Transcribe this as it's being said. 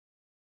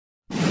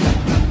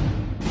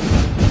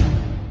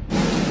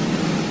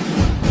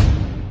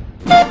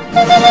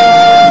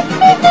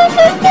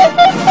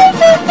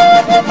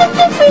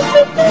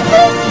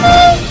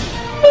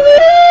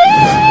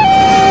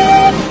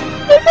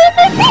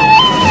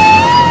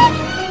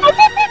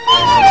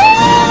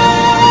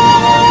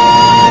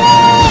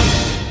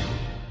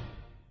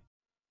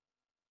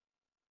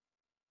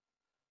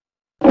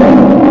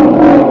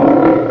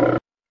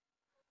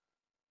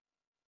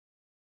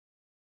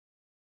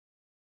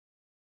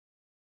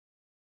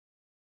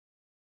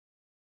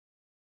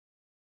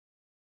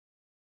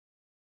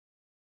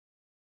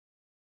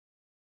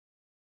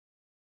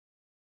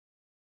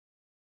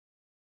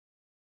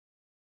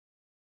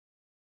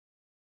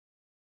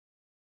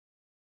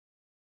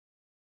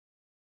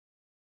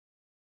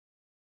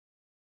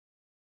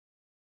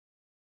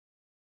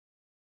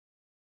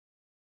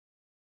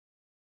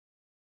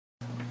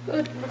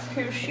Good,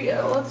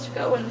 Mercutio, let's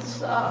go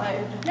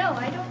inside. No,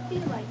 I don't feel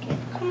like it.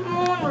 Come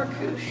on,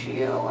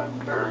 Mercutio, I'm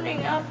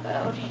burning up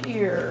out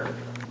here.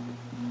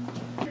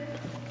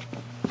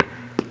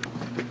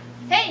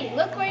 Hey,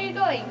 look where you're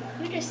going.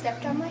 You just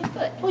stepped on my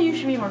foot. Well, you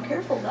should be more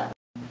careful then.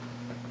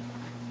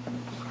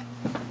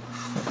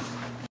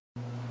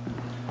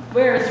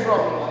 Where is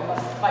Romeo? I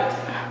must fight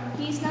him now.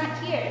 He's not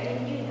here.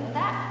 Didn't you know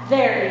that?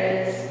 There he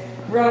is.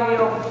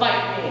 Romeo,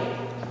 fight me.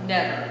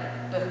 Never,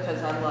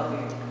 because I love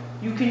you.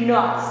 You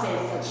cannot say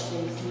such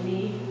things to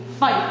me.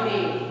 Fight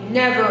me.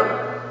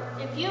 Never.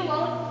 If you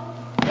won't,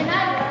 then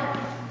I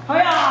will.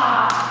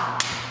 Hiya!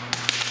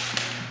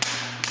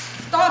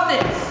 Stop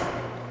this.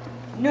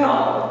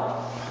 No.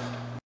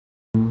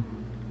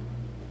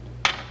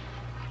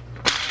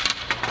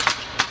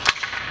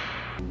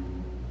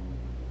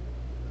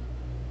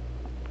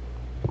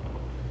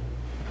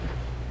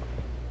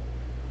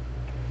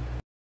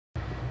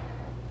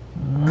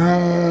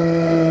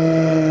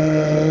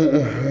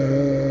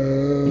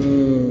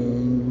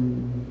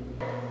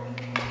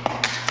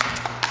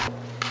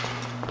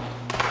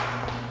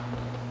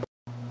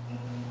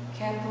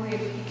 Can't believe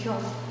he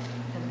killed him.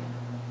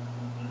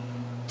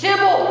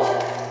 Tybalt!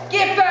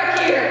 Get back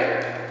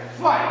here!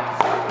 Fight!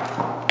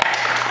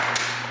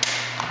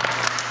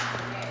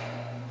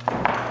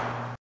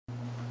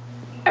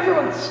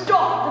 Everyone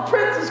stop! The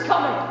prince is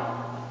coming!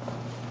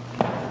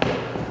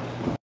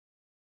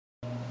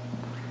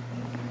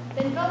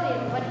 Then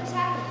Romeo, what has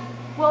happened?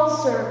 Well,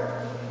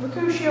 sir,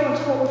 Mercutio and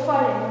Tybalt were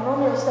fighting when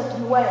Romeo stepped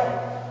in the way.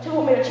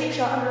 Tybalt made a cheap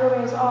shot under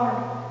Romeo's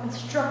arm and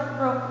struck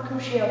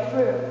Mercutio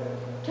through.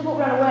 Tybalt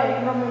ran away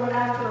and Romeo went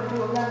after him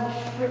to avenge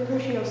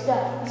Mercutio's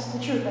death. This is the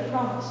truth, I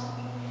promise.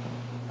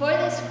 For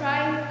this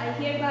crime, I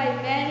hereby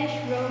banish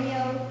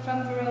Romeo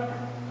from Verona.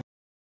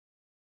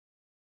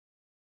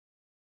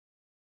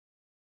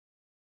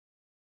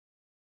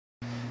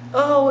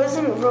 Oh,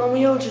 isn't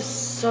Romeo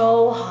just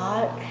so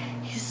hot?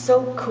 He's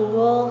so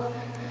cool.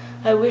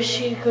 I wish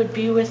he could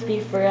be with me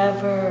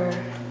forever.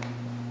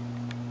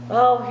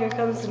 Oh, here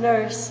comes the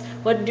nurse.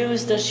 What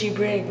news does she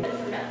bring?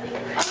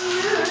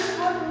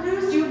 What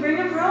news do you bring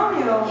of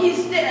Romeo?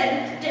 He's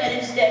dead.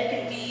 Dead as dead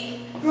can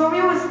be.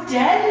 Romeo is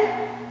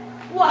dead?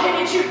 Why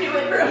did you do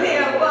it,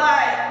 Romeo?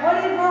 Why?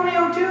 What did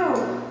Romeo do?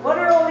 What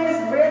are all these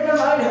random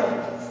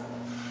items?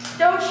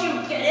 Don't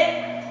you get it?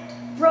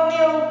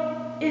 Romeo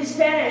is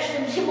banished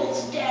and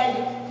Tybalt's dead.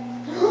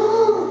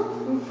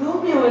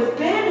 Romeo is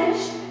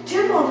banished?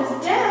 Tybalt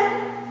is dead?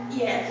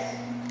 Yes.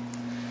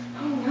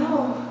 Oh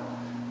no.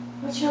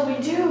 What shall we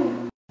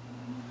do?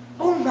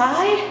 Oh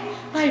my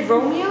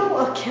Romeo,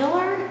 a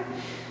killer?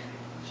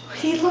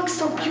 He looks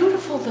so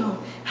beautiful though.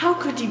 How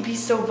could he be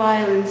so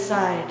vile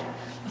inside?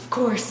 Of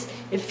course,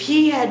 if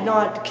he had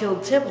not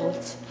killed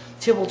Tybalt,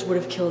 Tybalt would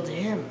have killed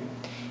him.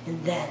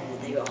 And then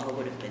they all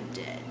would have been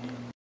dead.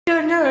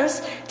 Dear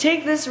nurse,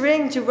 take this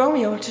ring to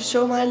Romeo to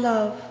show my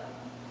love.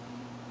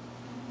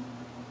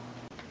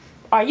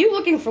 Are you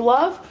looking for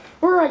love?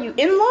 Or are you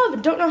in love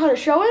and don't know how to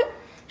show it?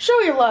 Show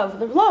your love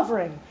with a love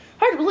ring.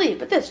 Hard to believe,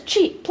 but this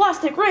cheap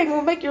plastic ring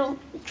will make your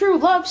true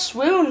love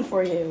swoon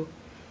for you.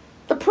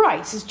 The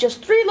price is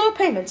just 3 low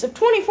payments of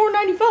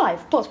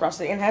 $24.95 plus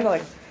processing and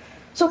handling.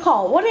 So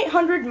call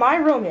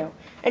 1-800-MY-ROMEO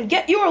and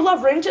get your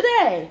love ring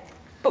today.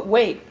 But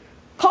wait,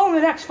 call in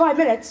the next 5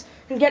 minutes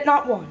and get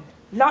not 1,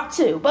 not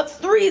 2, but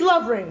 3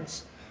 love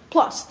rings.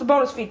 Plus the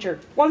bonus feature,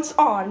 once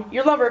on,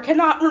 your lover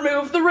cannot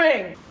remove the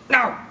ring.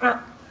 No.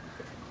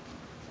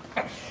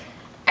 I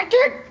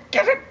can't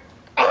get it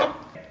up.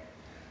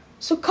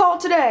 So call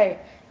today,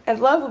 and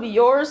love will be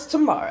yours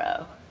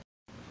tomorrow.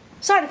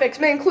 Side effects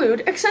may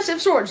include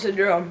excessive storage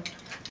syndrome,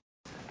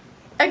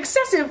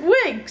 excessive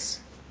wigs,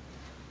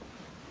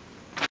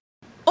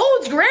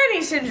 old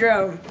granny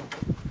syndrome,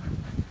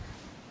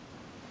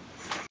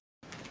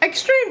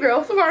 extreme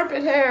growth of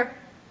armpit hair,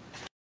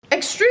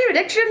 extreme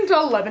addiction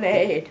to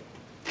lemonade.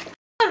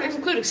 Side effects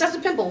include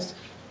excessive pimples,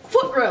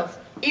 foot growth,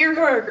 ear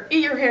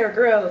hair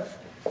growth,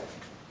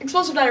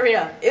 explosive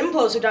diarrhea,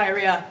 implosive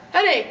diarrhea,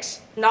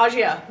 headaches,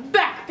 nausea,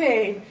 back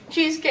pain,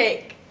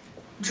 cheesecake,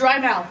 dry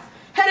mouth,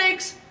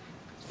 headaches,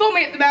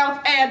 foaming at the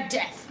mouth, and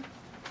death.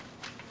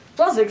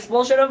 Plus the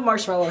explosion of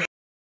marshmallows.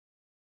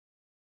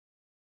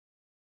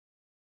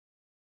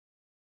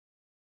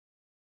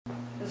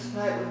 This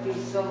night would be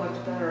so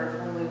much better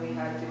if only we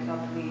had the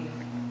company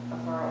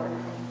of our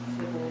own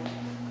people.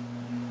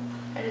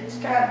 And it's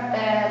got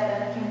bad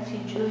that I can't see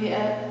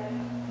Juliet.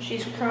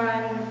 She's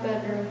crying in her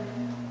bedroom.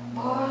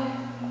 Boy,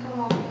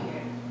 come over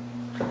here.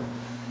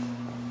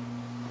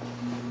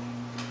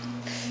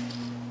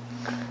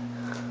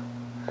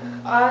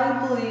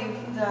 I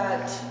believe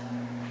that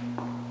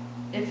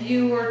if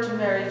you were to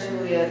marry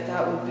Juliet,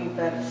 that would be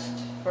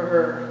best for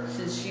her,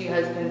 since she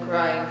has been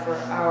crying for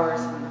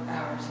hours and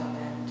hours on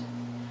end.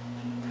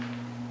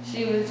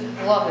 She would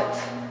love it.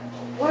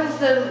 What is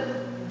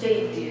the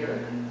date,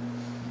 dear?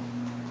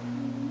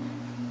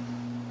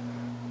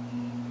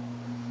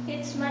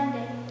 It's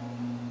Monday.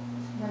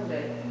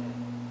 Monday.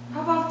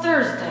 How about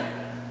Thursday?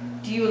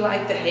 Do you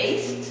like the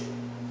haste?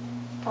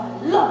 I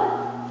love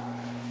it.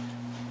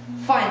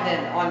 Fine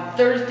then, on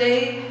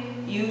Thursday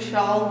you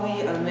shall be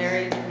a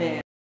married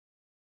man.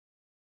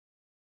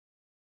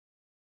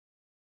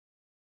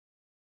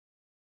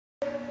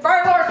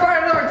 Fire Lord,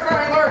 Fire Lord,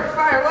 Fire Lord,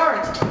 Fire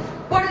Lord!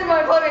 What is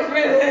my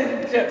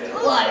punishment?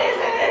 What is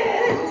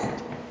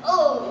it?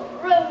 Oh,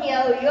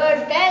 Romeo,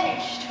 you're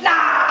banished. No!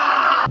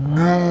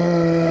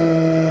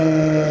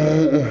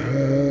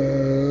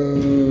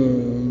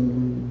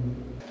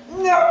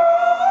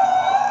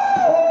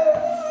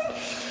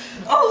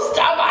 I'll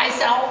stop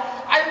myself.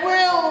 I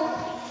will.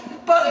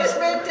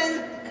 Punishment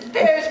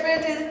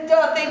is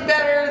nothing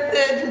better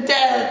than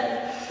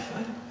death.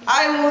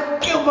 I will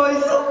kill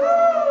myself.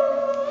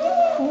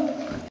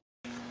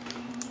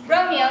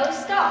 Romeo,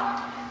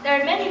 stop. There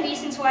are many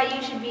reasons why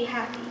you should be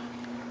happy.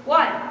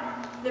 1.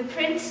 The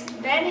prince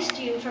banished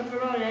you from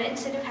Verona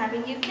instead of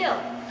having you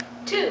killed.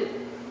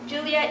 2.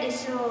 Juliet is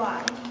still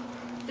alive.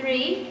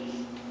 3.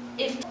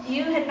 If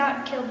you had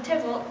not killed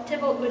Tybalt,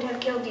 Tybalt would have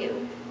killed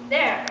you.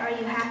 There, are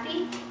you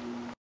happy?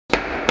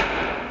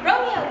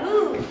 Romeo,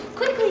 move!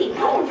 Quickly!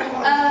 Coming!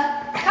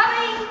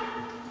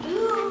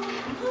 Move!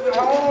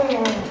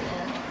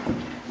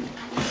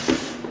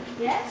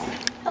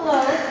 Yes?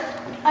 Hello.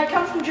 I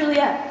come from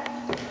Juliet.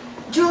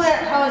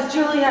 Juliet, how is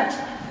Juliet?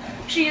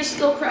 She is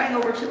still crying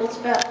over Tybalt's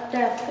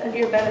death and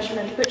your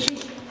banishment, but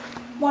she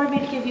wanted me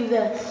to give you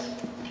this.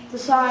 The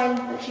sign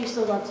that she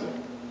still loves you.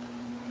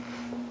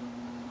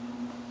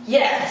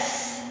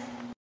 Yes.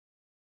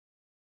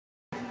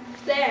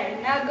 There,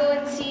 now go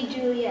and see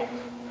Juliet.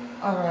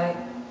 All right.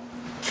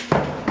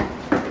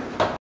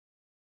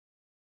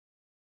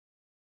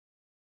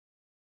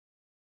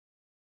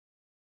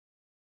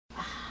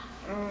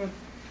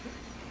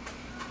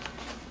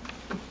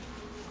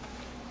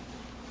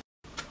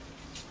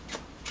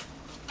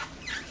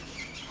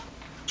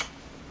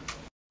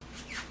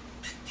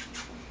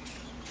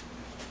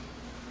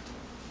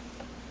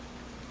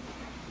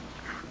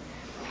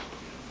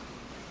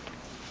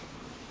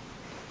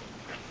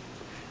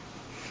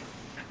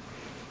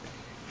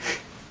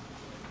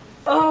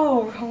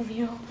 Oh,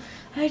 Romeo,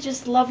 I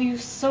just love you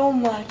so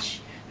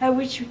much. I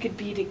wish we could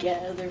be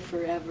together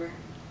forever.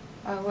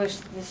 I wish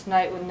this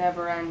night would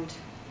never end.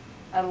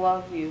 I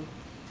love you.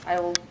 I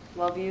will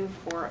love you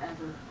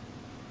forever.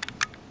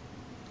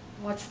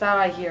 What's that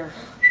I hear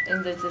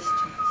in the distance?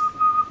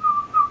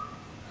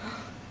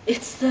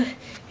 It's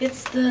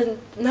the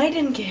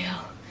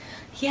nightingale.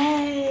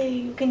 Yay,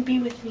 you can be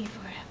with me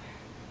forever.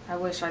 I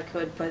wish I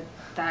could, but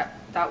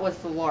that was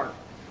the lark.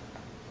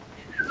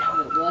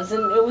 No, it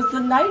wasn't. It was the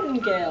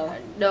nightingale.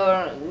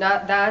 No,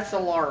 not that's a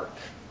lark.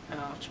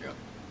 Oh, true.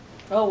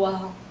 Oh,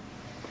 well.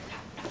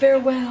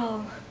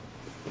 Farewell.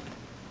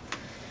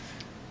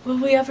 Will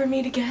we ever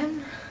meet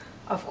again?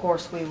 Of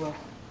course we will.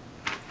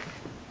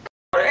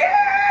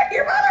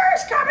 Your mother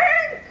is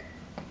coming!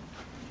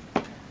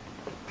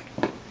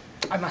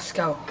 I must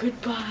go.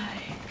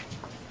 Goodbye.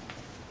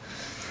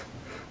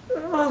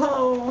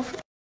 Oh.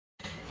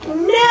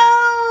 No!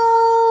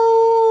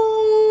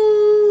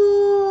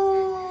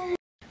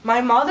 My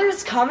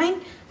mother's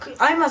coming?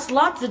 I must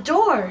lock the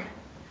door.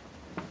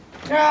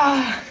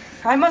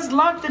 I must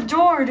lock the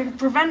door to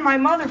prevent my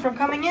mother from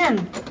coming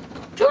in.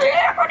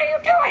 Juliet, what are you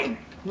doing?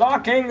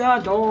 Locking the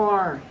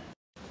door.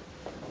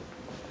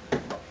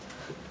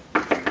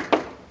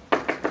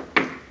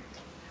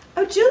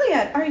 Oh,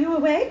 Juliet, are you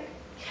awake?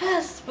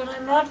 Yes, but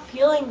I'm not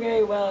feeling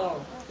very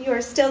well. You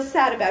are still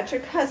sad about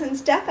your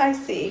cousin's death, I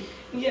see.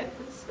 Yes.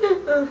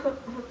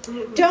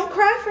 Don't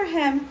cry for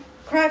him.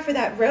 Cry for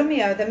that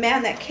Romeo, the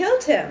man that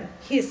killed him.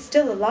 He is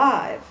still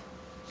alive.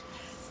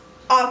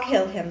 I'll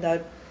kill him,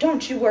 though.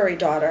 Don't you worry,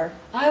 daughter.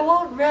 I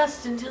won't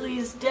rest until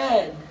he's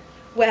dead.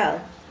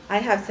 Well, I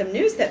have some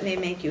news that may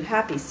make you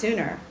happy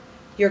sooner.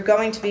 You're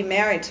going to be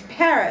married to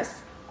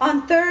Paris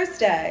on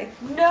Thursday.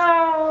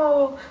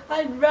 No!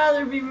 I'd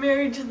rather be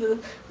married to the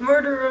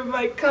murderer of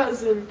my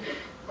cousin,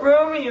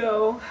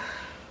 Romeo.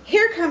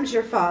 Here comes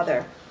your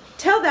father.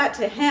 Tell that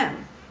to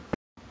him.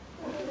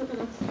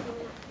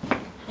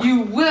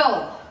 You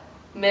will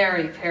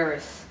marry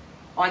Paris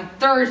on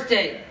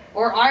Thursday,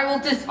 or I will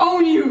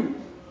disown you.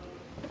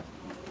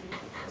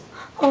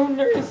 Oh,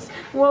 nurse,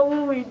 what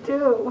will we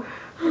do?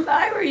 If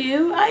I were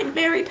you, I'd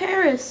marry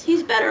Paris.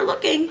 He's better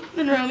looking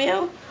than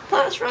Romeo.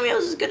 Plus,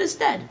 Romeo's as good as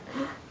dead.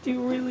 Do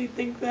you really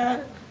think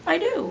that? I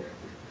do.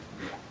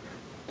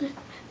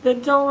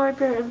 Then tell my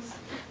parents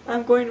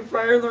I'm going to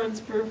Friar Lawrence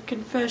for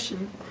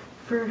confession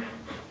for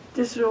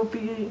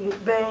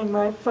disobeying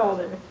my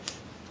father.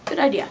 Good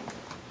idea.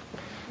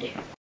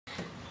 Yeah.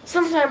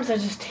 Sometimes I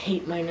just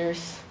hate my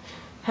nurse.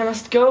 I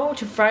must go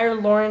to Friar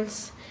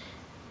Lawrence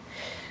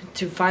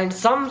to find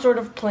some sort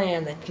of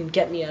plan that can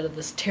get me out of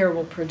this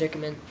terrible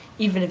predicament,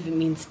 even if it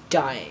means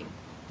dying.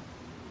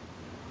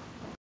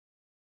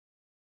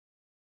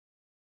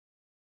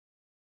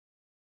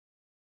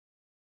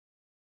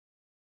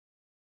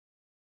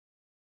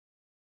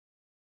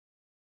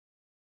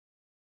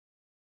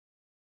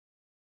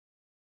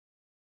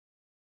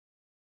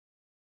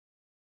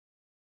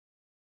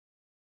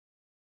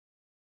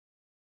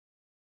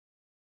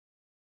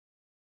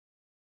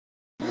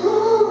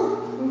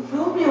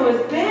 Romeo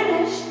is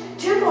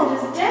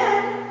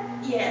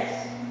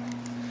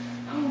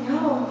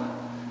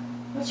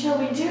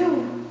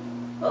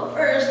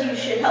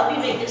help me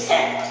make this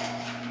hit.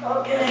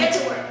 Okay. Get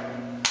to work.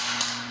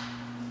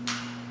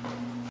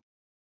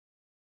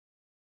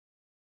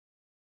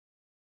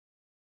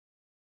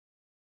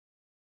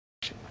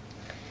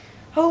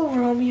 Oh,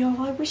 Romeo,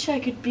 I wish I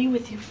could be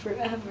with you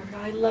forever.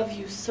 I love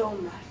you so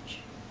much.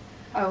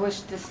 I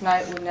wish this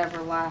night would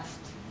never last.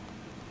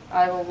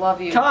 I will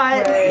love you.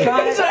 Cut!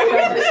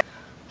 Cut!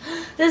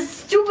 There's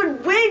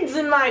stupid wigs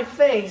in my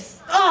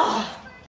face. Ugh!